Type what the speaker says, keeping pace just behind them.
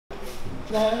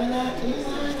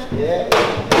Yeah.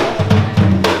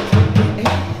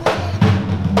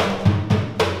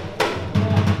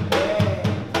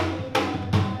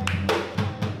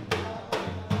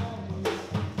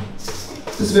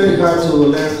 It's very hard to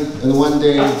learn in one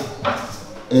day,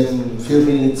 in a few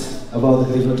minutes, about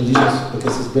the Garifuna traditions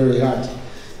because it's very hard.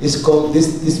 It's called,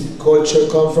 this culture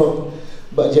comes from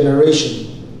by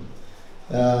generation.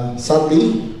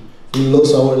 Sadly, we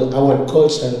lost our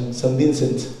culture in St.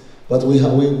 Vincent, but we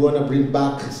want to bring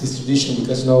back this tradition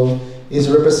because now it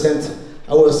represents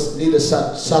our leader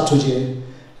Satuje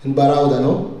in Barauda,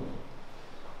 no?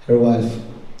 Her wife.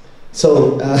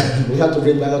 So we have to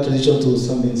bring back our tradition to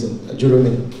St. Vincent,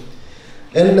 Jerome.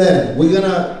 And then we're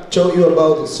gonna show you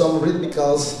about some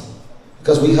rhythmicals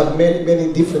because we have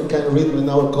many different kind of rhythm in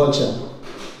our culture.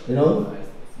 You know,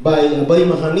 by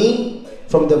Mahani,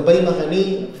 from the Bay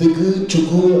Mahani, Dugu,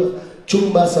 Chugu,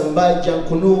 Chumba, Sambai,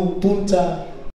 Jankunu, Punta,